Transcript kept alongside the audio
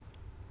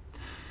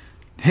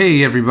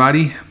Hey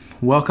everybody,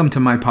 welcome to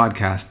my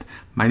podcast.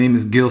 My name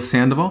is Gil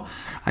Sandoval.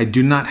 I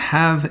do not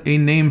have a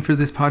name for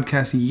this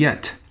podcast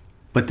yet,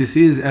 but this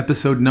is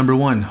episode number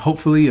 1,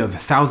 hopefully of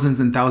thousands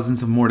and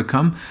thousands of more to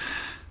come.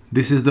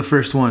 This is the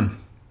first one.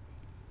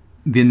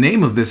 The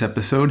name of this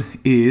episode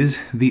is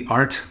The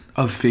Art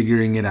of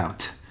Figuring It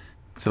Out.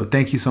 So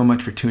thank you so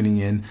much for tuning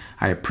in.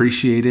 I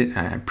appreciate it.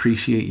 I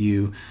appreciate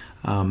you.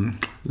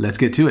 Let's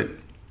get to it.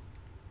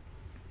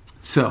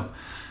 So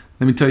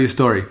let me tell you a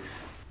story.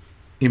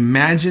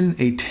 Imagine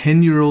a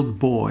 10-year-old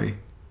boy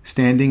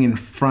standing in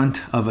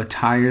front of a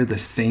tire the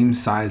same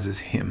size as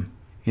him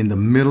in the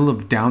middle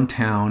of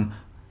downtown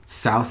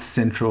South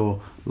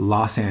Central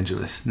Los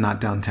Angeles. Not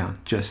downtown,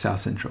 just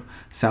South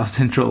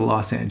Central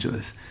Los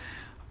Angeles.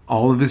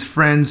 All of his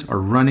friends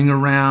are running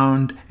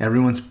around,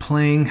 everyone's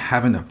playing,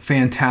 having a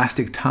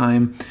fantastic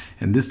time,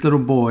 and this little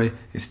boy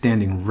is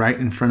standing right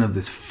in front of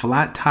this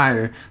flat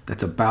tire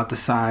that's about the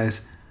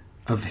size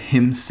of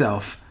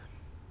himself.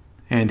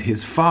 And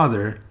his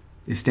father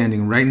is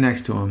standing right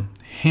next to him,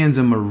 hands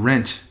him a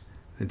wrench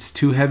that's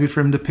too heavy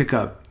for him to pick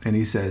up, and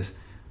he says,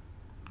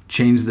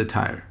 "Change the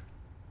tire."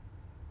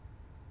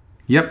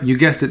 Yep, you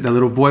guessed it, that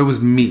little boy was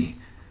me.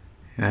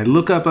 And I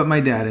look up at my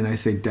dad and I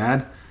say,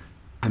 "Dad,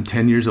 I'm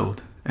 10 years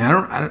old." And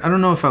I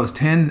don't know if I was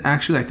 10,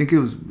 actually, I think it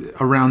was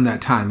around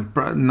that time,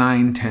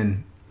 9,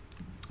 10.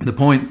 The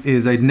point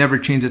is, I'd never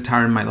changed a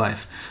tire in my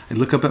life. I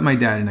look up at my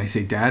dad and I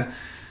say, "Dad,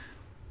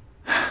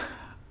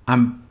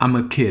 I'm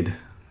a kid.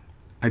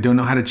 I don't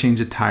know how to change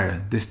a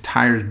tire. This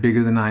tire is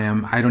bigger than I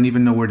am. I don't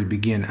even know where to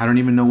begin. I don't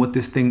even know what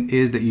this thing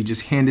is that you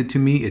just handed to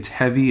me. It's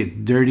heavy, it's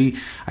dirty.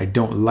 I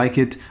don't like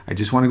it. I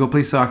just want to go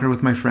play soccer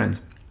with my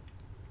friends."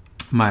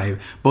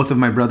 Both of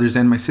my brothers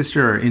and my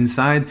sister are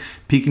inside,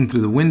 peeking through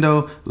the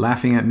window,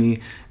 laughing at me,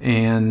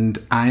 and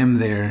I am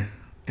there,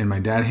 and my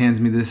dad hands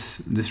me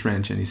this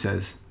wrench, and he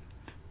says,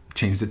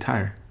 "Change the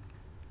tire."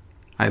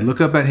 I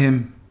look up at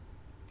him.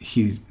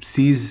 He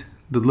sees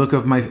the look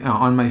of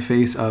on my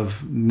face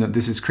of, "No,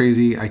 this is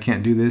crazy, I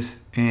can't do this."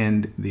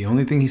 And the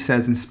only thing he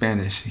says in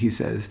Spanish, he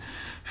says,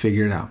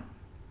 "Figure it out."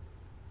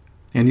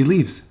 And he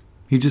leaves.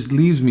 He just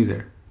leaves me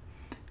there.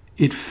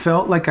 It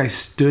felt like I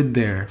stood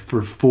there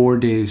for 4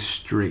 days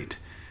straight.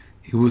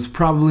 It was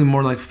probably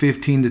more like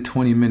 15 to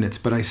 20 minutes,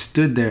 but I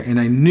stood there and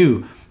I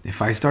knew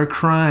if I start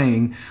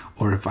crying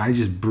or if I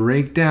just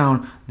break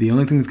down, the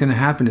only thing that's going to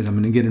happen is I'm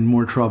going to get in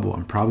more trouble.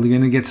 I'm probably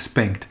going to get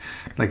spanked.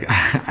 Like,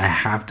 I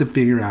have to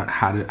figure out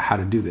how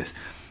to do this.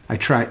 I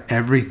try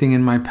everything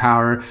in my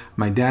power.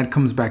 My dad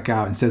comes back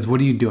out and says, "What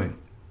are you doing?"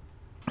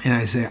 And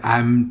I say,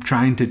 "I'm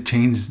trying to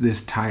change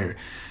this tire,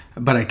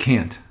 but I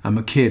can't. I'm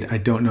a kid. I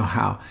don't know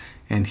how."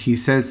 And he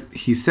says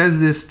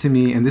this to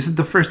me, and this is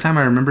the first time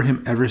I remember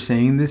him ever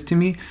saying this to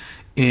me.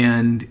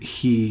 And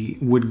he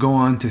would go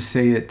on to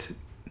say it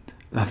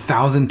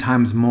 1,000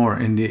 times more,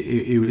 and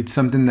it's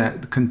something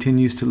that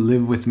continues to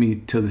live with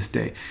me till this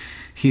day.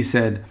 He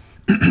said,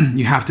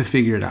 "You have to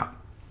figure it out.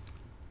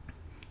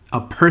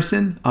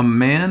 A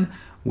man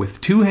with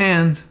 2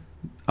 hands,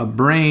 a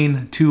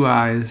brain, 2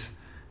 eyes,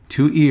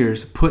 2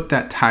 ears, put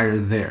that tire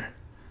there.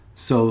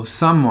 So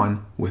someone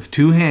with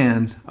 2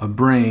 hands, a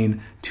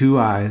brain, 2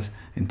 eyes,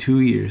 and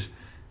 2 ears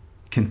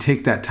can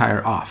take that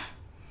tire off."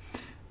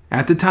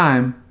 At the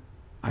time,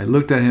 I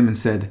looked at him and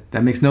said,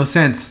 "That makes no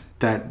sense.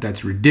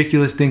 That's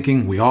ridiculous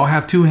thinking. We all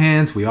have 2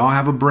 hands. We all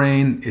have a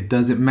brain. It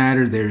doesn't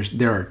matter.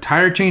 There are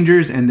tire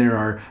changers and there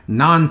are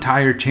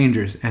non-tire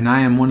changers. And I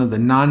am one of the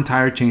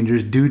non-tire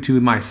changers due to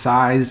my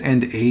size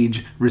and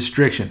age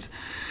restrictions."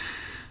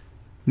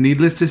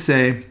 Needless to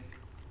say,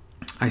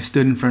 I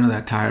stood in front of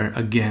that tire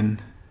again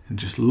and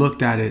just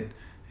looked at it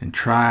and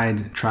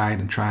tried.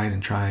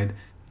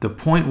 The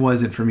point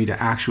wasn't for me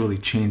to actually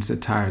change the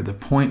tire. The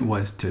point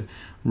was to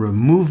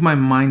remove my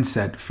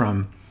mindset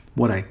from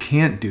what I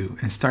can't do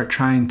and start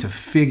trying to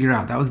figure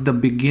out. That was the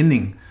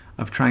beginning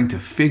of trying to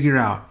figure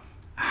out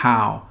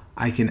how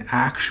I can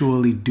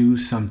actually do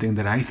something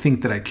that I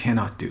think that I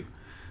cannot do.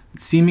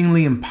 It's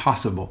seemingly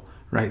impossible,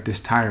 right? This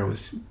tire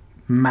was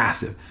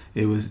massive.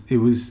 It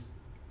was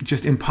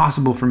just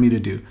impossible for me to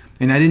do.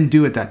 And I didn't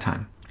do it that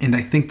time. And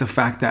I think the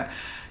fact that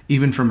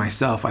even for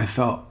myself, I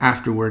felt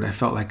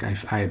like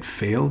I had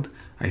failed.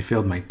 I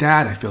failed my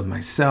dad. I failed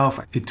myself.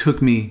 It took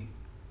me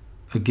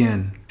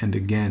again and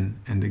again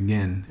and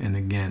again and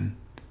again,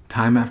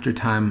 time after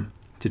time,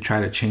 to try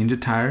to change a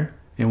tire.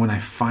 And when I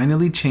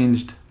finally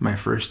changed my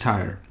first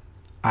tire,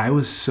 I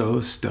was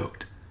so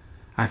stoked.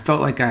 I felt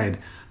like I had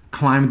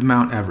climbed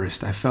Mount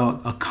Everest. I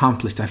felt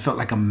accomplished. I felt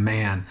like a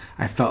man.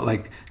 I felt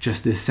like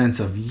just this sense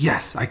of,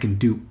 yes, I can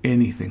do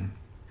anything.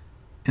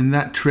 And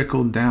that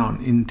trickled down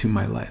into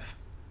my life.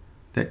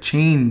 That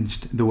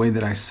changed the way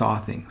that I saw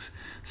things.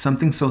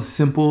 Something so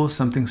simple,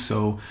 something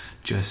so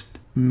just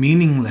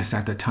meaningless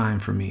at the time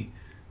for me,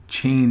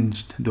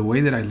 changed the way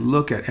that I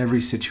look at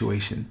every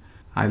situation.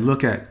 I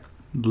look at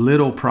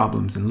little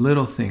problems and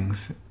little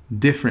things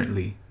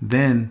differently.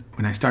 Then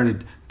when I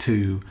started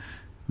to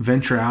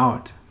venture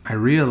out, I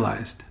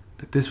realized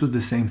that this was the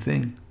same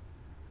thing.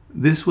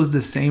 This was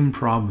the same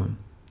problem.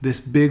 This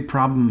big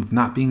problem of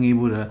not being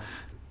able to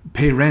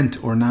pay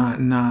rent, or not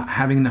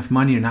having enough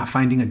money, or not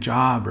finding a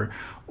job,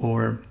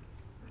 or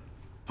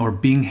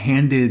being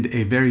handed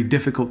a very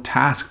difficult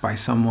task by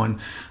someone,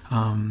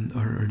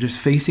 or just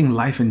facing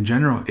life in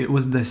general, it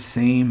was the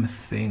same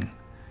thing.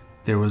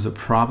 There was a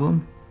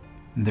problem,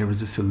 and there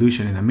was a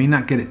solution, and I may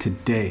not get it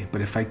today,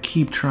 but if I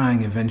keep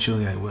trying,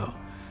 eventually I will.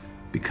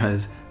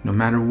 Because no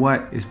matter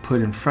what is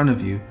put in front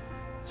of you,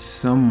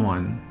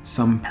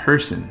 some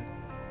person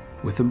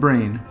with a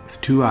brain, with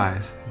 2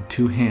 eyes and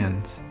 2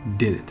 hands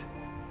did it.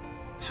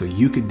 So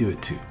you could do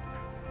it too.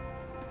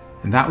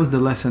 And that was the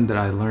lesson that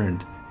I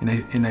learned.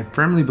 And I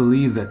firmly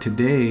believe that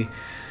today,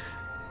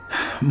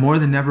 more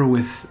than ever,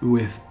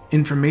 with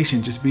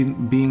information just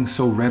being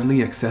so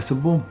readily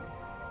accessible,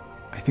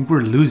 I think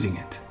we're losing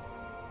it.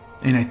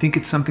 And I think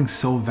it's something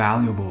so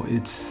valuable.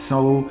 It's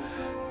so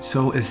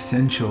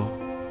essential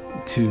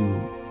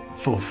to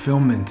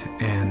fulfillment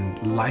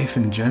and life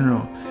in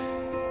general.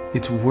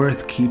 It's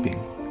worth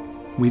keeping.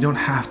 We don't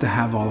have to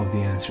have all of the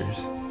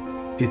answers.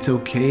 It's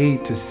okay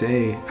to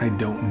say, I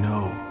don't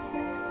know.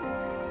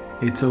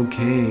 It's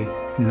okay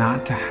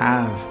not to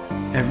have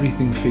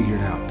everything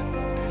figured out.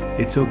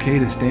 It's okay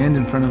to stand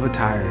in front of a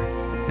tire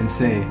and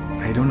say,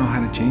 I don't know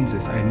how to change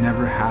this. I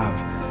never have.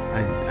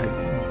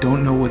 I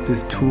don't know what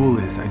this tool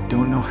is. I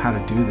don't know how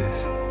to do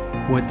this.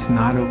 What's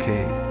not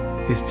okay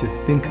is to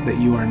think that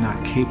you are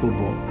not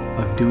capable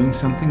of doing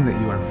something that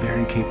you are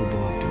very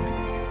capable of doing.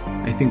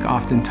 I think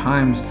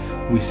oftentimes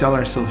we sell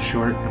ourselves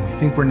short and we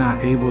think we're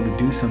not able to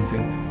do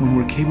something when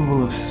we're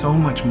capable of so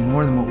much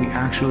more than what we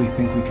actually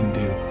think we can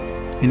do.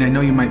 And I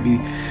know you might be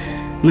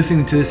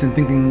listening to this and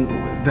thinking,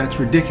 that's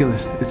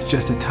ridiculous, it's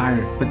just a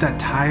tire. But that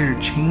tire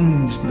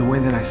changed the way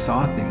that I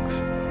saw things.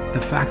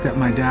 The fact that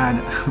my dad,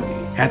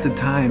 at the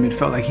time, it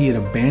felt like he had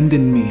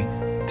abandoned me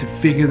to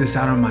figure this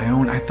out on my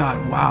own. I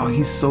thought, wow,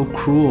 he's so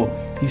cruel.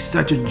 He's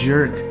such a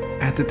jerk.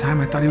 At the time,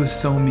 I thought he was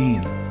so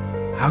mean.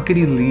 How could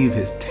he leave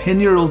his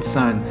 10-year-old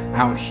son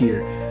out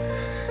here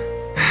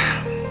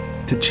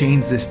to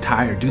change this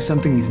tire, do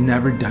something he's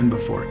never done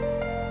before?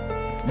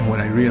 And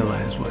what I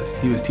realized was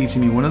he was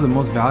teaching me one of the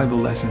most valuable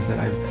lessons that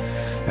I've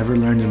ever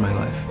learned in my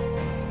life.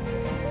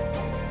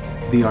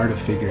 The art of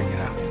figuring it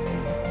out.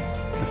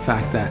 The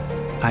fact that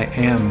I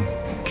am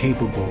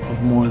capable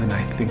of more than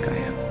I think I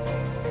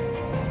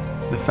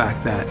am. The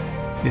fact that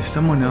if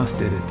someone else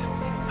did it,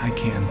 I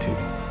can too.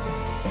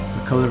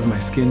 The color of my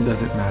skin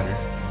doesn't matter.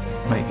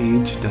 My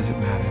age doesn't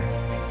matter.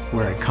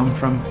 Where I come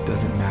from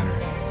doesn't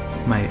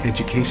matter. My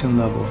education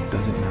level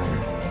doesn't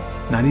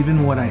matter. Not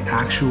even what I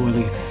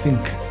actually think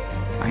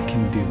I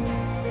can do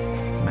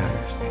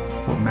matters.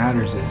 What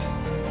matters is,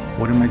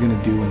 what am I going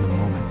to do in the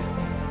moment?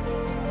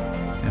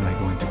 Am I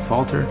going to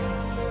falter?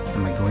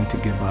 Am I going to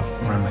give up?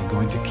 Or am I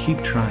going to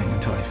keep trying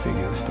until I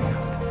figure this thing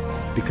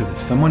out? Because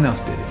if someone else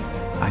did it,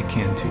 I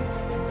can too.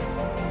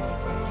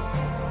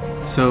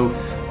 So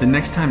the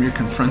next time you're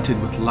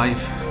confronted with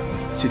life,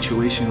 with a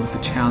situation, with a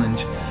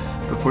challenge,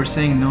 before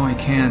saying no I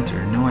can't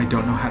or no I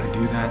don't know how to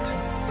do that,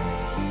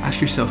 ask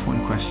yourself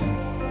one question.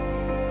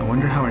 I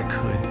wonder how I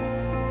could,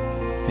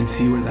 and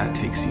see where that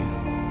takes you.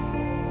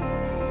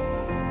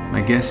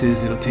 My guess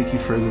is it'll take you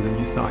further than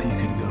you thought you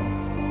could go.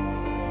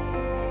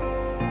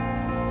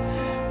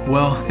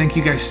 Well, thank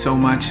you guys so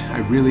much. I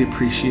really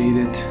appreciate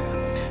it.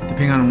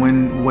 Depending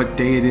on what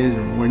day it is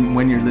or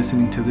when you're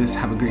listening to this,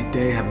 have a great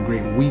day, have a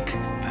great week.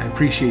 I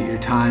appreciate your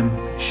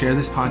time. Share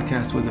this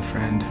podcast with a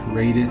friend,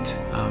 rate it,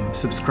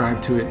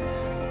 subscribe to it.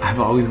 I've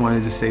always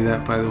wanted to say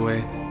that, by the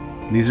way.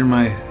 These are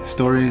my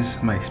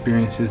stories, my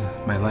experiences,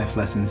 my life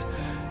lessons.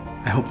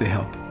 I hope they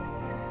help.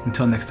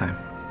 Until next time.